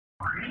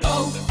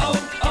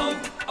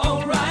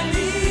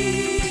O'Reilly.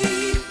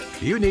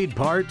 You need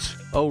parts?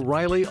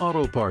 O'Reilly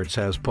Auto Parts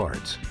has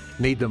parts.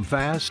 Need them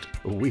fast?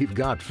 We've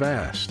got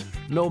fast.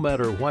 No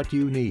matter what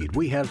you need,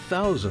 we have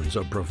thousands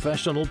of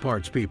professional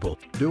parts people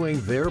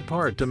doing their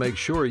part to make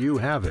sure you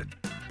have it.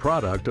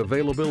 Product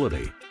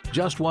availability.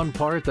 Just one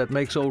part that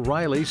makes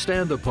O'Reilly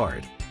stand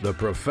apart. The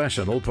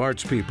professional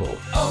parts people.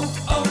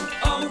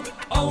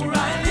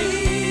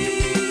 O'Reilly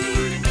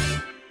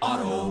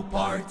Auto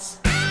Parts.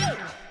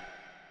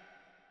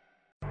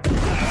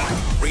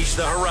 Reach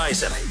the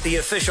Horizon, the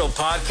official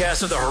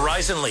podcast of the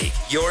Horizon League,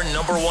 your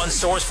number one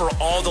source for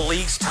all the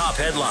league's top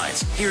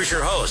headlines. Here's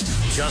your host,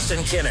 Justin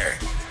Kinner.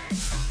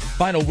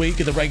 Final week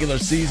of the regular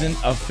season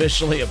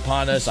officially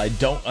upon us. I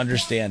don't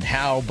understand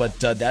how, but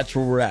that's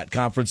where we're at.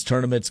 Conference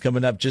tournaments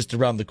coming up just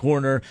around the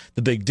corner.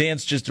 The big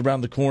dance just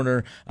around the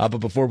corner. But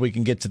before we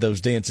can get to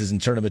those dances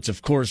and tournaments,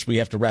 of course, we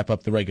have to wrap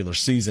up the regular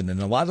season.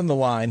 And a lot on the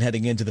line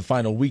heading into the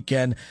final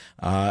weekend,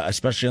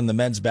 especially on the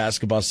men's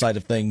basketball side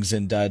of things.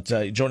 And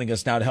joining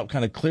us now to help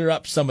kind of clear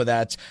up some of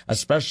that,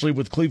 especially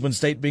with Cleveland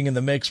State being in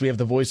the mix, we have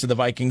the voice of the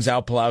Vikings,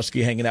 Al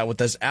Pawlowski, hanging out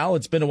with us. Al,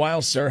 it's been a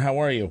while, sir. How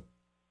are you?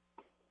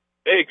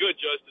 Hey, good,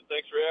 Justin.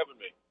 Thanks for having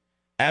me.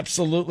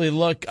 Absolutely.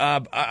 Look,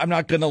 I'm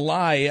not going to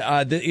lie.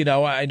 I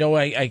know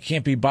I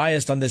can't be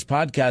biased on this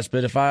podcast,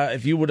 but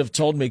if you would have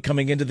told me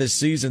coming into this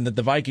season that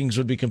the Vikings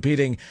would be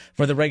competing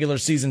for the regular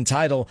season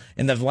title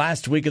in the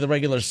last week of the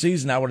regular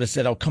season, I would have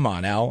said, "Oh, come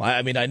on, Al.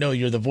 I mean, I know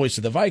you're the voice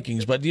of the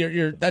Vikings, but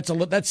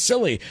that's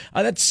silly.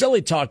 That's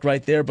silly talk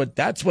right there. But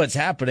that's what's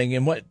happening,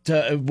 and what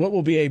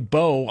will be a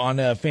bow on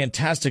a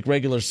fantastic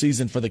regular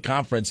season for the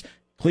conference.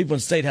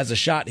 Cleveland State has a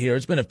shot here.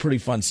 It's been a pretty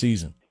fun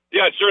season."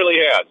 Yeah, it certainly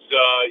has.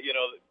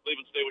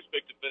 Cleveland State was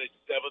picked to finish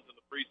 7th in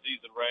the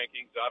preseason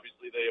rankings.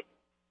 Obviously,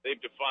 they've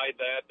defied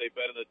that. They've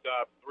been in the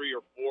top 3 or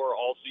 4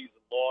 all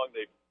season long.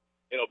 They've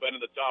been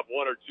in the top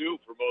 1 or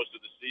 2 for most of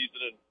the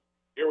season. And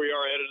here we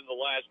are headed in the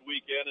last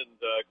weekend, and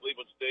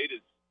Cleveland State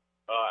is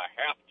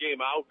half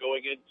game out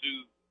going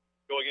into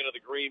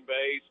the Green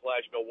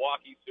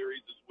Bay/Milwaukee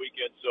series this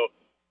weekend. So,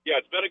 yeah,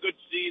 it's been a good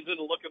season.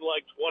 Looking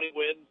like 20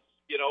 wins,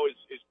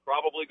 is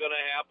probably going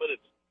to happen.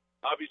 It's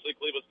obviously,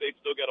 Cleveland State's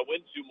still got to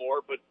win 2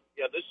 more, but,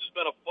 yeah, this has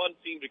been a fun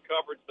team to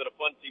cover. It's been a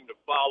fun team to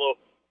follow,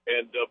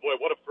 and, boy,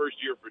 what a first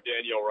year for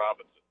Danielle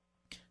Robinson.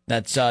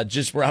 That's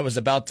just where I was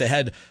about to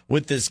head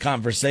with this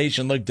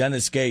conversation. Look,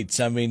 Dennis Gates,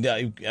 I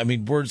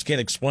mean, words can't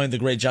explain the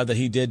great job that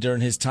he did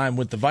during his time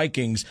with the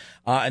Vikings,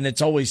 and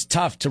it's always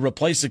tough to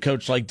replace a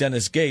coach like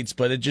Dennis Gates,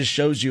 but it just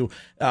shows you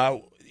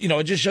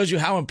it just shows you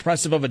how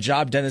impressive of a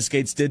job Dennis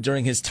Gates did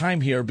during his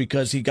time here,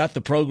 because he got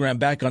the program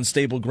back on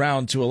stable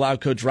ground to allow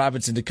Coach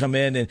Robinson to come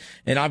in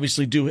and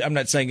obviously I'm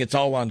not saying it's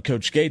all on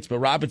Coach Gates, but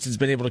Robinson's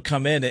been able to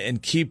come in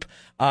and keep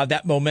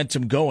that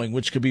momentum going,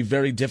 which could be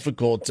very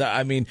difficult.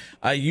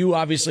 You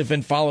obviously have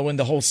been following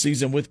the whole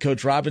season with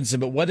Coach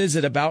Robinson, but what is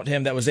it about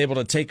him that was able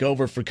to take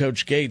over for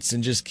Coach Gates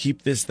and just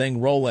keep this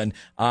thing rolling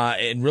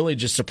and really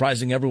just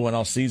surprising everyone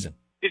all season?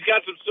 He's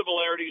got some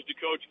similarities to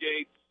Coach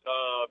Gates.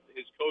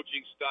 His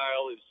coaching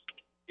style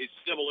is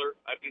similar.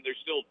 I mean, they're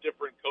still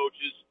different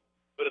coaches,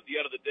 but at the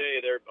end of the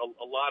day, they're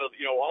a lot of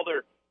all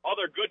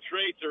their good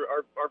traits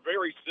are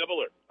very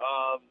similar.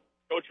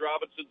 Coach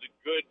Robinson's a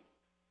good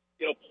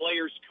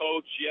players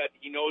coach, yet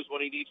he knows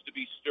when he needs to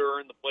be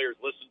stern. The players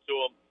listen to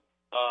him,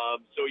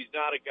 so he's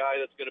not a guy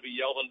that's going to be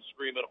yelling and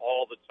screaming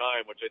all the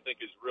time, which I think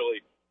has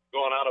really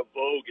gone out of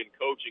vogue in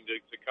coaching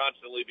to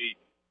constantly be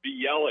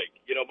yelling.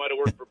 Might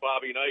have worked for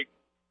Bobby Knight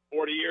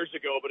 40 years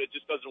ago, but it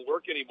just doesn't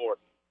work anymore.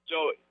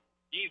 So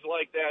he's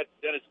like that.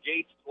 Dennis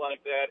Gates is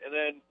like that. And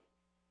then,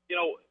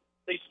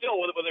 they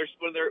still, when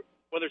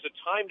there's a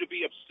time to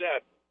be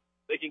upset,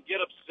 they can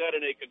get upset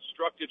in a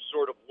constructive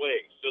sort of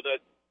way so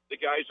that the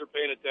guys are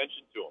paying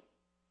attention to them.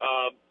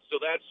 So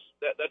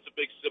that's a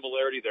big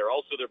similarity there.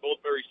 Also, they're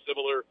both very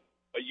similar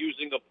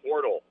using the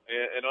portal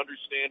and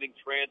understanding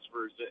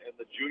transfers and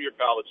the junior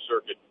college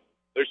circuit.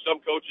 There's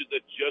some coaches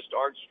that just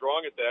aren't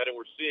strong at that, and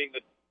we're seeing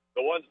that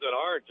the ones that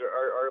aren't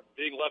are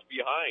being left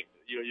behind.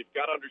 You've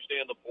got to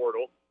understand the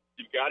portal.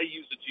 You've got to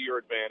use it to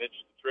your advantage,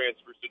 the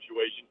transfer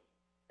situation.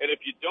 And if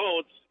you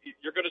don't,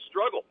 you're going to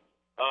struggle.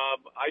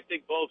 I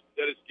think both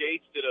Dennis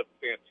Gates did a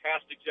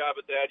fantastic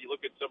job at that. You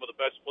look at some of the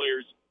best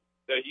players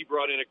that he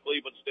brought in at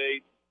Cleveland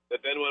State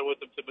that then went with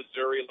him to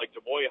Missouri, like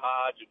Demoy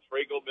Hodge and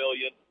Trago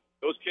Million.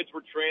 Those kids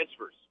were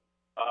transfers.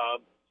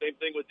 Same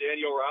thing with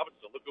Danielle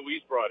Robinson. Look who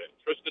he's brought in.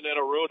 Tristan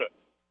Enaruna,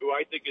 who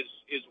I think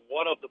is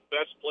one of the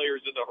best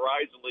players in the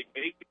Horizon League,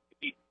 maybe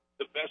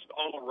the best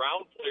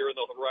all-around player in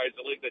the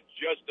Horizon League that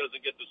just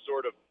doesn't get the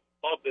sort of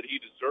bump that he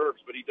deserves,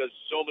 but he does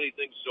so many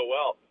things so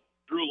well.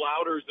 Drew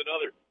Lauder's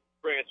another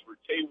transfer.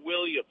 Tay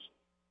Williams.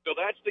 So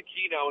that's the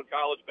key now in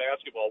college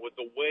basketball with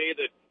the way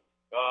that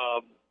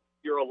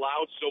you're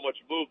allowed so much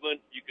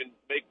movement. You can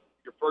make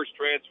your first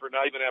transfer,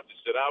 not even have to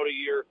sit out a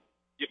year.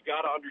 You've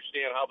got to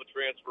understand how the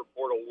transfer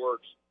portal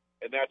works,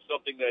 and that's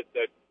something that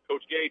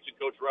Coach Gates and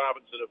Coach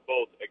Robinson have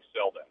both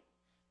excelled at.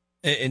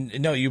 And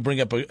no, you bring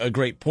up a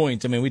great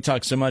point. I mean, we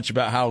talk so much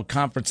about how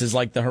conferences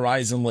like the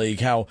Horizon League,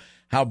 how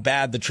how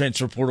bad the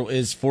transfer portal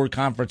is for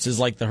conferences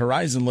like the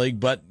Horizon League,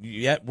 but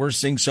yet we're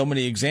seeing so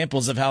many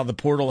examples of how the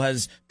portal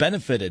has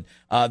benefited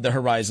the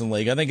Horizon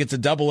League. I think it's a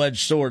double-edged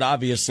sword,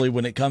 obviously,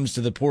 when it comes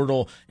to the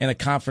portal in a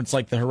conference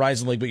like the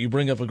Horizon League, but you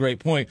bring up a great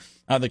point.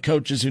 The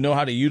coaches who know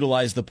how to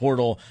utilize the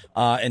portal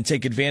and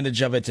take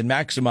advantage of it and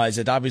maximize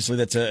it, obviously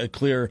that's a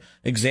clear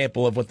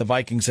example of what the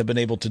Vikings have been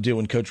able to do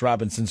in Coach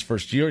Robinson's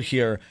first year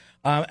here.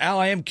 Al,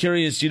 I am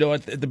curious,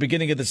 at the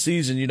beginning of the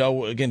season,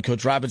 again,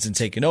 Coach Robinson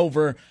taking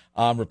over,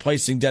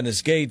 replacing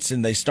Dennis Gates,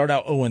 and they start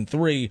out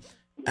 0-3.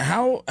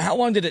 How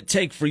long did it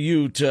take for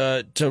you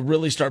to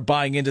really start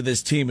buying into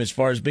this team as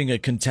far as being a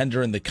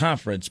contender in the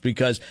conference?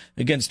 Because,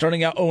 again,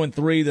 starting out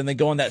 0-3, then they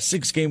go on that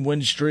 6-game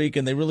win streak,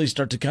 and they really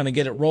start to kind of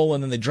get it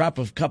rolling, and they drop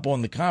a couple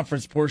in the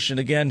conference portion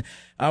again.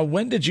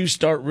 When did you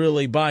start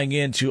really buying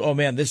into, oh,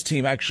 man, this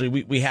team,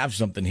 actually, we have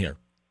something here?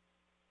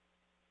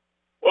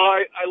 Well,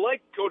 I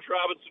liked Coach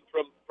Robinson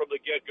from the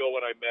get-go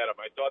when I met him.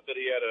 I thought that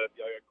he had a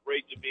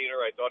great demeanor.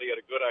 I thought he had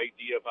a good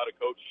idea of how to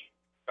coach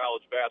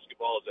college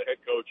basketball as a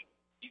head coach.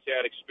 He's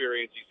had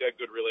experience. He's had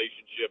good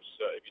relationships.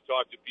 If you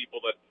talk to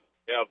people that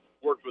have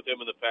worked with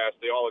him in the past,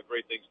 they all have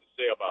great things to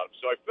say about him.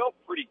 So I felt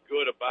pretty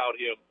good about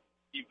him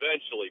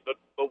eventually. But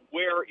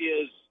where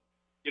is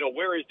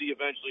the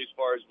eventually as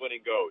far as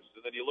winning goes?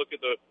 And then you look at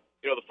the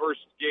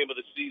first game of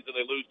the season,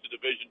 they lose to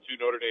Division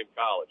II Notre Dame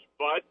College.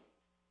 But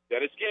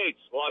Dennis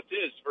Gates lost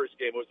his first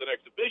game. It was an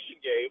exhibition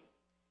game,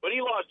 but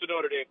he lost to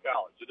Notre Dame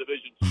College, a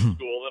Division II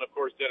school. And, of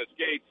course, Dennis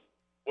Gates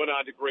went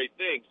on to great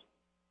things.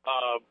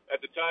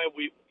 At the time,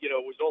 it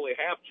was only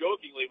half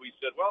jokingly, we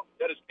said, well,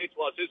 Dennis Gates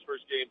lost his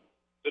first game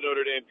to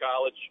Notre Dame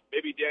College.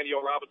 Maybe Daniel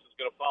Robinson's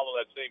going to follow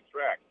that same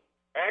track.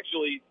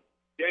 Actually,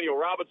 Daniel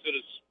Robinson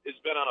has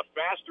been on a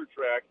faster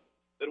track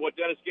than what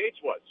Dennis Gates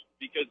was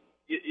because,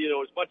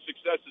 as much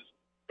success as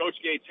Coach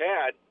Gates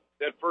had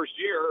that first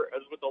year,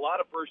 as with a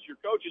lot of first-year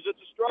coaches, it's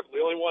a struggle. He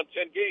only won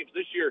 10 games.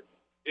 This year,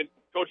 in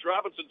Coach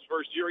Robinson's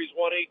first year, he's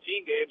won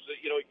 18 games.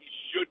 He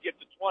should get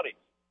to 20.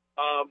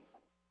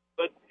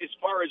 But as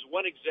far as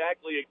when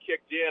exactly it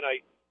kicked in,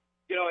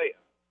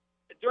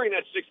 during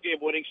that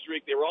 6-game winning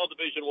streak, they were all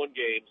Division I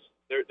games.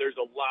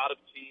 There's a lot of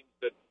teams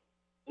that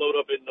load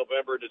up in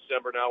November,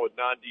 December now with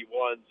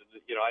non-D1s, and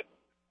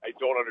I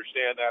don't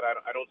understand that.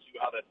 I don't see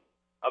how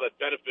that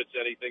benefits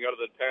anything other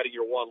than padding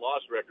your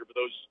one-loss record. But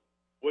those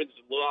wins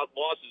and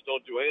losses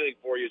don't do anything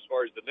for you as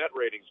far as the net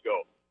ratings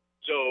go.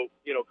 So,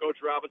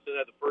 Coach Robinson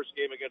had the first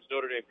game against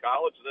Notre Dame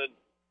College, and then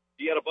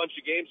he had a bunch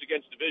of games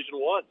against Division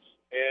I's.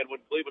 And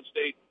when Cleveland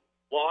State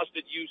lost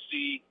at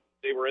UC,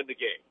 they were in the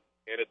game.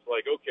 And it's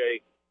like,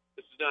 okay,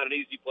 this is not an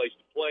easy place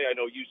to play. I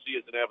know UC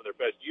isn't having their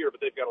best year, but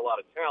they've got a lot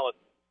of talent.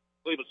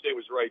 Cleveland State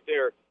was right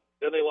there.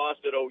 Then they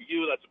lost at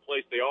OU. That's a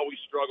place they always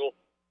struggle.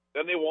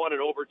 Then they won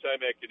in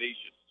overtime at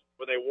Canisius.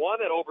 When they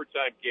won that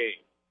overtime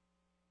game,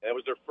 that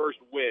was their first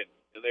win.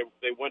 And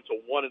they went to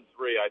 1-3.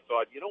 I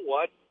thought, you know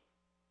what?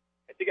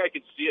 I think I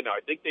can see it now.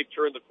 I think they've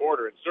turned the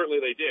corner, and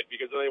certainly they did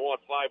because then they won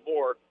 5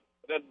 more.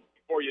 And then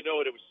before you know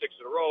it, it was 6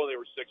 in a row, and they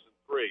were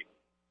 6-3.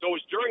 So it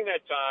was during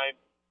that time,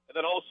 and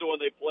then also when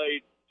they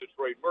played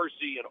Detroit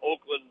Mercy and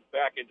Oakland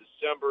back in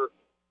December,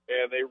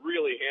 and they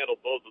really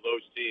handled both of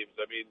those teams.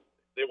 I mean,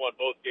 they won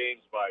both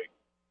games by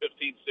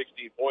 15,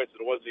 16 points, and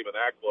it wasn't even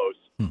that close.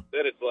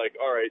 Then it's like,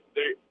 all right,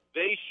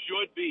 they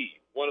should be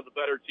one of the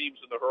better teams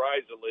in the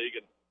Horizon League,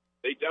 and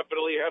they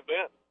definitely have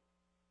been.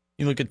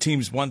 You look at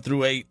teams 1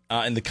 through 8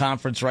 in the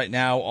conference right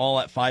now, all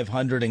at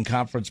 500 in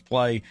conference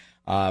play.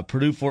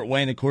 Purdue Fort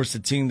Wayne, of course, the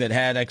team that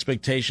had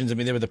expectations. I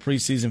mean, they were the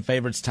preseason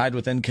favorites, tied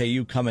with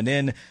NKU coming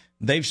in.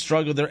 They've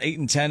struggled. They're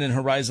 8-10 in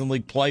Horizon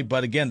League play,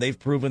 but again, they've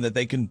proven that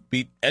they can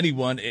beat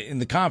anyone in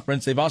the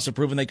conference. They've also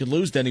proven they could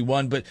lose to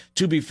anyone. But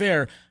to be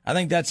fair, I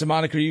think that's a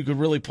moniker you could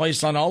really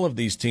place on all of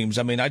these teams.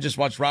 I mean, I just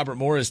watched Robert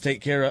Morris take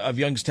care of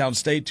Youngstown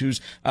State,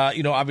 who's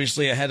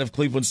obviously ahead of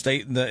Cleveland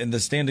State in the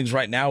standings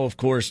right now, of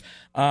course.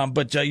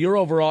 But your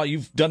overall,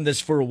 you've done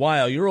this for a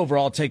while. Your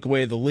overall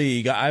takeaway of the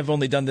league. I've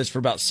only done this for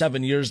about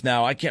 7 years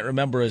now. I can't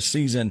remember a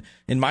season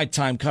in my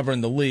time covering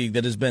the league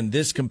that has been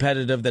this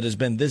competitive, that has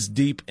been this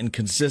deep and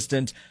consistent.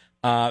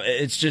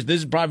 This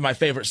is probably my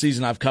favorite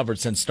season I've covered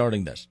since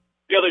starting this.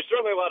 Yeah, there's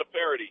certainly a lot of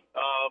parity.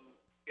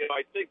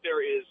 I think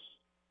there is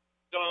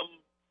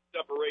some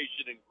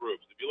separation in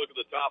groups. If you look at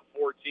the top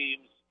 4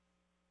 teams,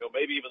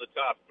 maybe even the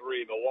top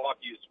 3,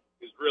 Milwaukee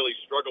has really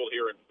struggled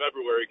here in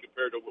February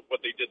compared to what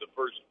they did the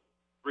first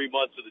 3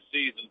 months of the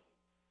season.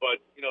 But,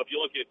 if you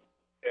look at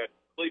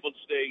Cleveland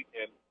State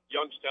and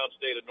Youngstown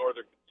State and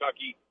Northern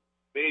Kentucky,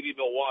 maybe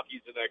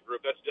Milwaukee's in that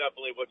group. That's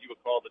definitely what you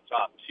would call the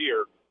top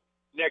tier.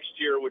 Next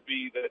tier would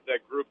be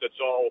that group that's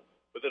all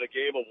within a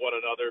game of one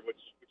another, which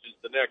is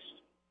the next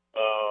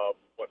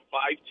 5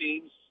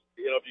 teams.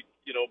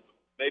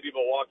 Maybe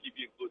Milwaukee if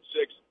you include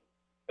 6,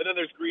 and then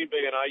there's Green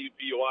Bay and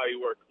IUPUI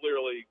who are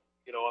clearly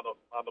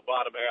on the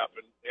bottom half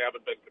and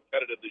haven't been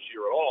competitive this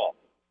year at all.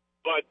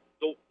 But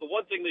the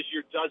one thing this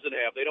year doesn't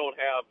have, they don't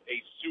have a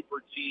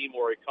super team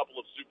or a couple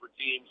of super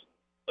teams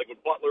like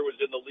when Butler was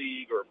in the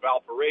league or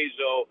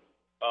Valparaiso.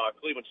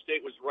 Cleveland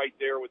State was right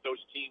there with those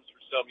teams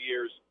for some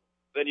years.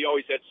 then you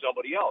always had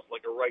somebody else,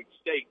 like a Wright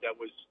State that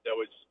was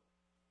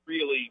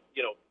really,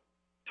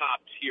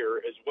 top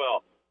tier as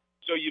well.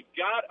 So you've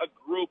got a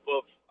group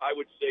of, I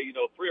would say, 3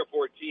 or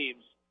 4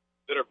 teams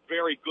that are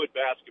very good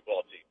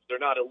basketball teams. They're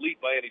not elite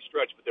by any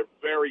stretch, but they're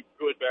very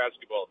good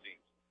basketball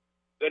teams.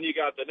 Then you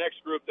got the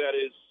next group that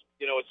is,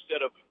 a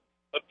set of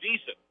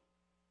decent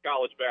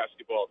college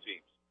basketball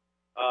teams.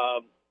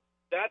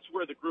 That's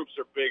where the groups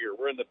are bigger.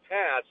 Where in the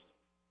past,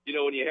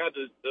 when you had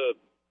the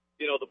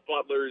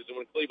Butlers, and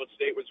when Cleveland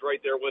State was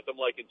right there with them,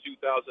 like in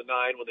 2009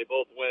 when they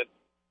both went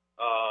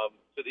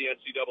to the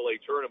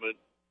NCAA tournament,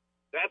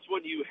 that's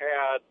when you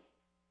had,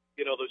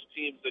 those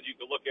teams that you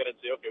could look at and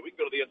say, okay, we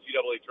can go to the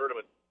NCAA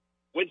tournament,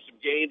 win some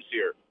games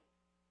here.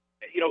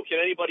 Can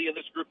anybody in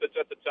this group that's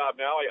at the top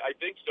now? I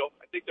think so.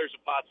 I think there's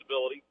a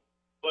possibility.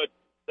 But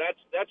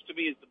that's to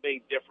me is the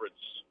main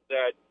difference,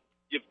 that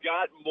you've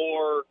got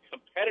more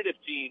competitive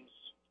teams,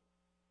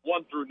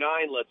 1 through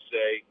 9, let's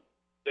say,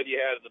 than you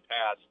had in the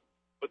past.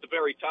 But the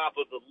very top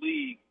of the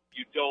league,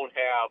 you don't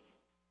have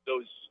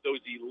those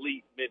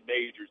elite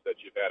mid-majors that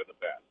you've had in the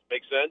past.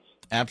 Make sense?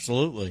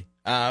 Absolutely.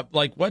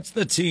 What's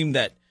the team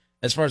that,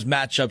 as far as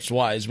matchups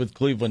wise with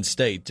Cleveland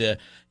State,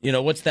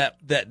 what's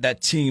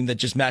that team that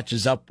just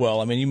matches up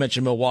well? I mean, you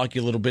mentioned Milwaukee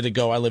a little bit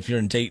ago. I live here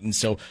in Dayton,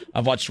 so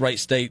I've watched Wright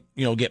State,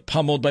 get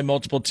pummeled by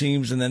multiple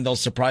teams, and then they'll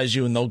surprise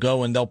you and they'll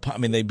go and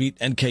they beat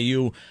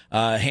NKU,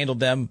 handled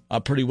them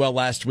pretty well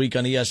last week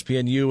on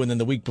ESPNU, and then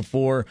the week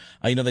before,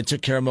 they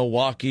took care of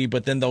Milwaukee,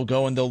 but then they'll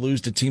go and they'll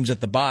lose to teams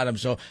at the bottom.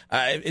 So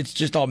it's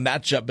just all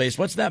matchup based.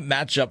 What's that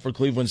matchup for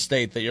Cleveland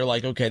State that you're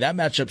like, okay, that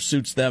matchup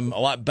suits them a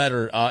lot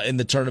better in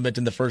the tournament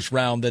in the first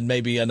round than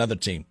maybe another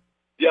team?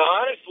 Yeah,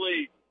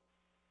 honestly,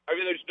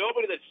 there's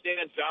nobody that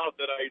stands out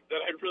that I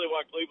really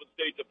want Cleveland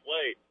State to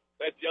play.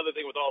 That's the other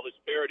thing with all this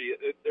parity.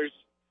 There's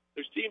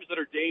teams that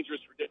are dangerous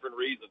for different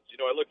reasons.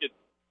 I look at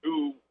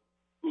who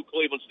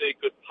Cleveland State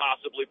could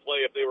possibly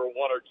play if they were 1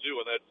 or 2,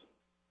 and that's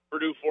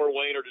Purdue, Fort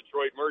Wayne, or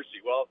Detroit Mercy.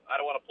 Well, I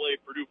don't want to play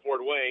Purdue, Fort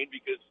Wayne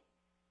because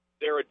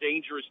they're a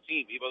dangerous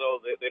team, even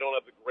though they don't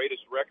have the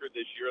greatest record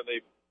this year and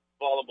they've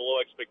fallen below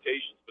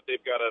expectations. But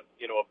they've got a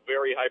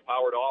very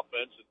high-powered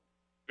offense and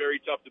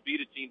very tough to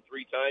beat a team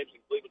 3 times, and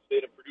Cleveland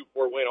State and Purdue,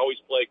 Fort Wayne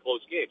always play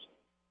close games.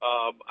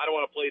 I don't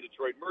want to play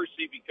Detroit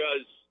Mercy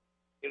because,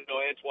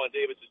 Antoine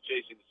Davis is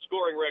chasing the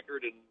scoring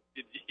record, and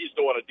you just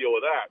don't want to deal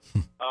with that.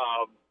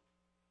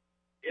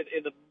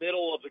 In the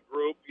middle of the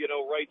group,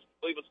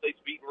 Cleveland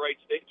State's beaten Wright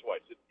State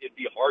twice. It'd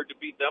be hard to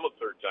beat them a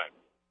 3rd time.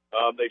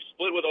 They've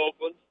split with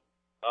Oakland.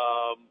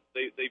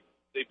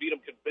 They beat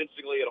them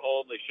convincingly at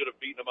home. They should have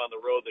beaten them on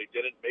the road. They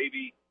didn't.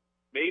 Maybe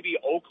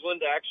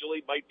Oakland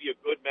actually might be a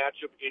good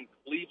matchup in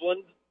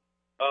Cleveland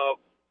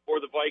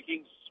for the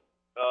Vikings.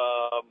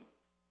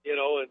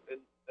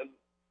 And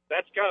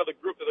that's kind of the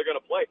group that they're going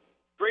to play.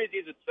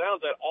 Crazy as it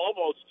sounds, I'd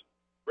almost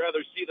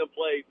rather see them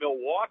play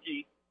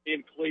Milwaukee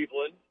in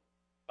Cleveland.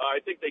 I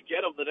think they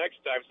get them the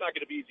next time. It's not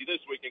going to be easy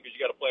this weekend because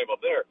you got to play them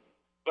up there.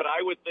 But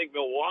I would think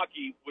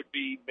Milwaukee would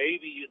be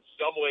maybe in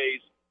some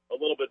ways a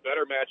little bit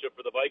better matchup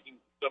for the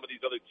Vikings than some of these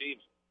other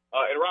teams.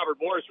 And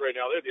Robert Morris right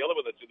now, they're the other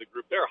one that's in the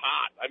group. They're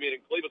hot. And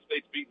Cleveland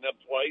State's beaten them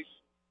twice,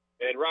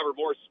 and Robert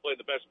Morris is playing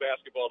the best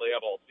basketball they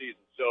have all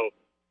season. So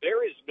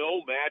there is no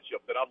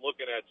matchup that I'm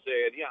looking at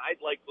saying, yeah, I'd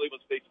like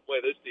Cleveland State to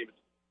play this team.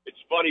 It's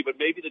funny, but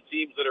maybe the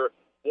teams that are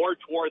more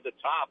toward the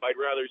top, I'd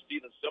rather see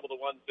than some of the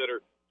ones that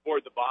are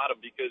toward the bottom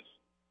because,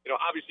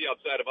 obviously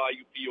outside of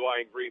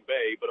IUPUI and Green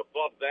Bay, but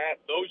above that,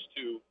 those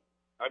two,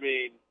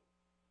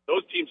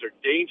 those teams are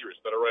dangerous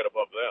that are right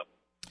above them.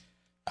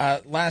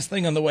 Last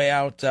thing on the way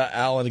out,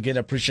 Al, and again, I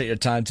appreciate your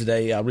time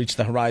today. Reach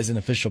the Horizon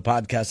official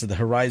podcast of the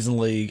Horizon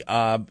League.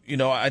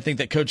 I think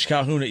that Coach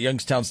Calhoun at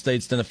Youngstown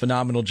State's done a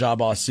phenomenal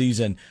job all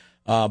season,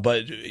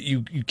 but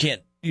you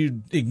can't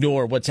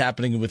ignore what's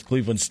happening with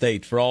Cleveland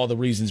State for all the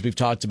reasons we've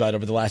talked about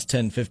over the last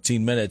 10,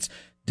 15 minutes.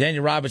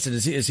 Daniel Robinson,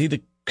 is he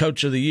the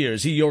coach of the year?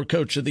 Is he your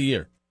coach of the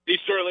year? He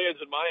certainly is,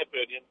 in my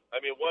opinion.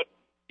 What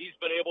he's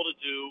been able to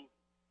do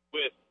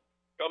with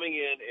coming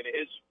in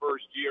his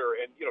first year,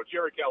 and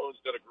Jerry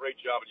Calhoun's done a great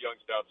job at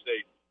Youngstown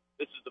State.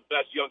 This is the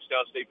best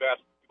Youngstown State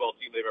basketball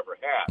team they've ever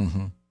had.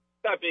 Mm-hmm.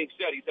 That being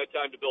said, he's had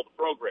time to build the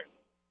program.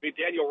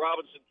 Daniel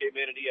Robinson came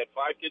in and he had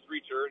 5 kids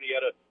return. He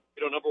had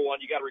number one,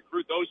 you got to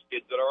recruit those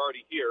kids that are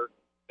already here.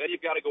 Then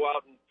you've got to go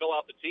out and fill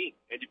out the team,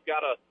 and you've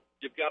got to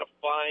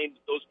find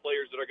those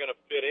players that are going to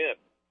fit in.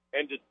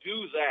 And to do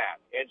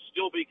that and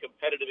still be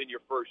competitive in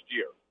your first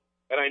year.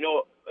 And I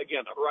know,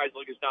 again, the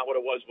Horizon League is not what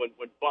it was when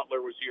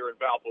Butler was here and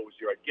Valpo was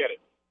here. I get it.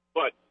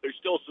 But there's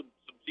still some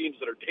teams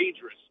that are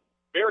dangerous,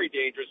 very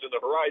dangerous in the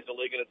Horizon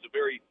League, and it's a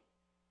very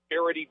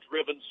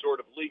parity-driven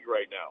sort of league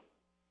right now.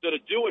 So to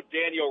do what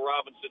Daniel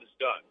Robinson has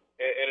done,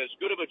 and as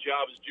good of a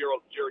job as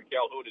Jerry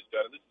Calhoun has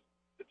done, and this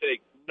is to take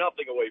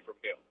nothing away from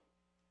him,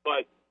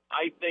 but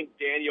I think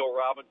Daniel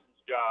Robinson's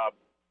job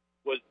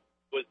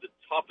was the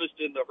toughest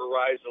in the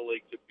Horizon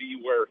League to be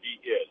where he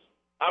is,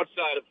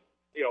 outside of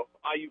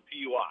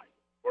IUPUI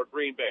or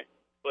Green Bay,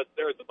 but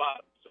they're at the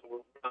bottom, so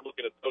we're not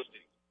looking at those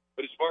teams.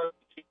 But as far as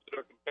the teams that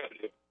are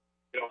competitive,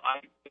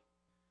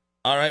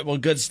 All right, well,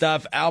 good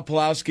stuff. Al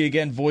Pawlowski,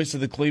 again, voice of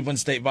the Cleveland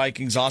State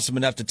Vikings, awesome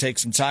enough to take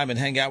some time and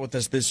hang out with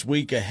us this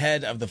week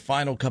ahead of the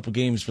final couple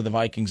games for the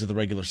Vikings of the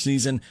regular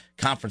season.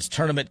 Conference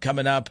tournament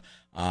coming up,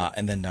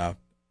 and then the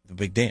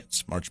big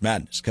dance, March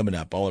Madness, coming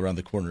up all around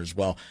the corner as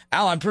well.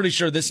 Al, I'm pretty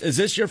sure is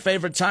this your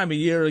favorite time of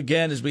year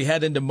again as we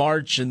head into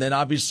March, and then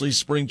obviously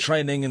spring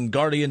training and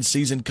Guardian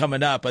season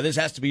coming up. But this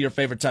has to be your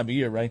favorite time of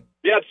year, right?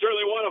 Yeah, it's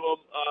certainly one of them.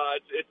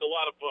 It's a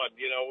lot of fun.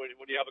 You know, when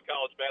you have a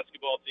college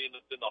basketball team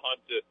that's in the hunt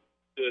to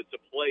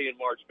play in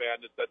March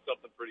Madness, that's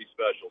something pretty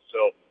special.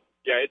 So,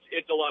 yeah,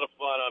 it's a lot of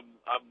fun.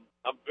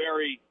 I'm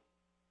very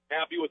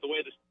happy with the way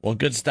this. Well,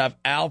 good stuff,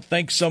 Al.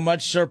 Thanks so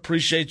much, sir.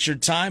 Appreciate your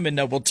time, and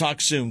we'll talk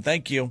soon.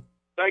 Thank you.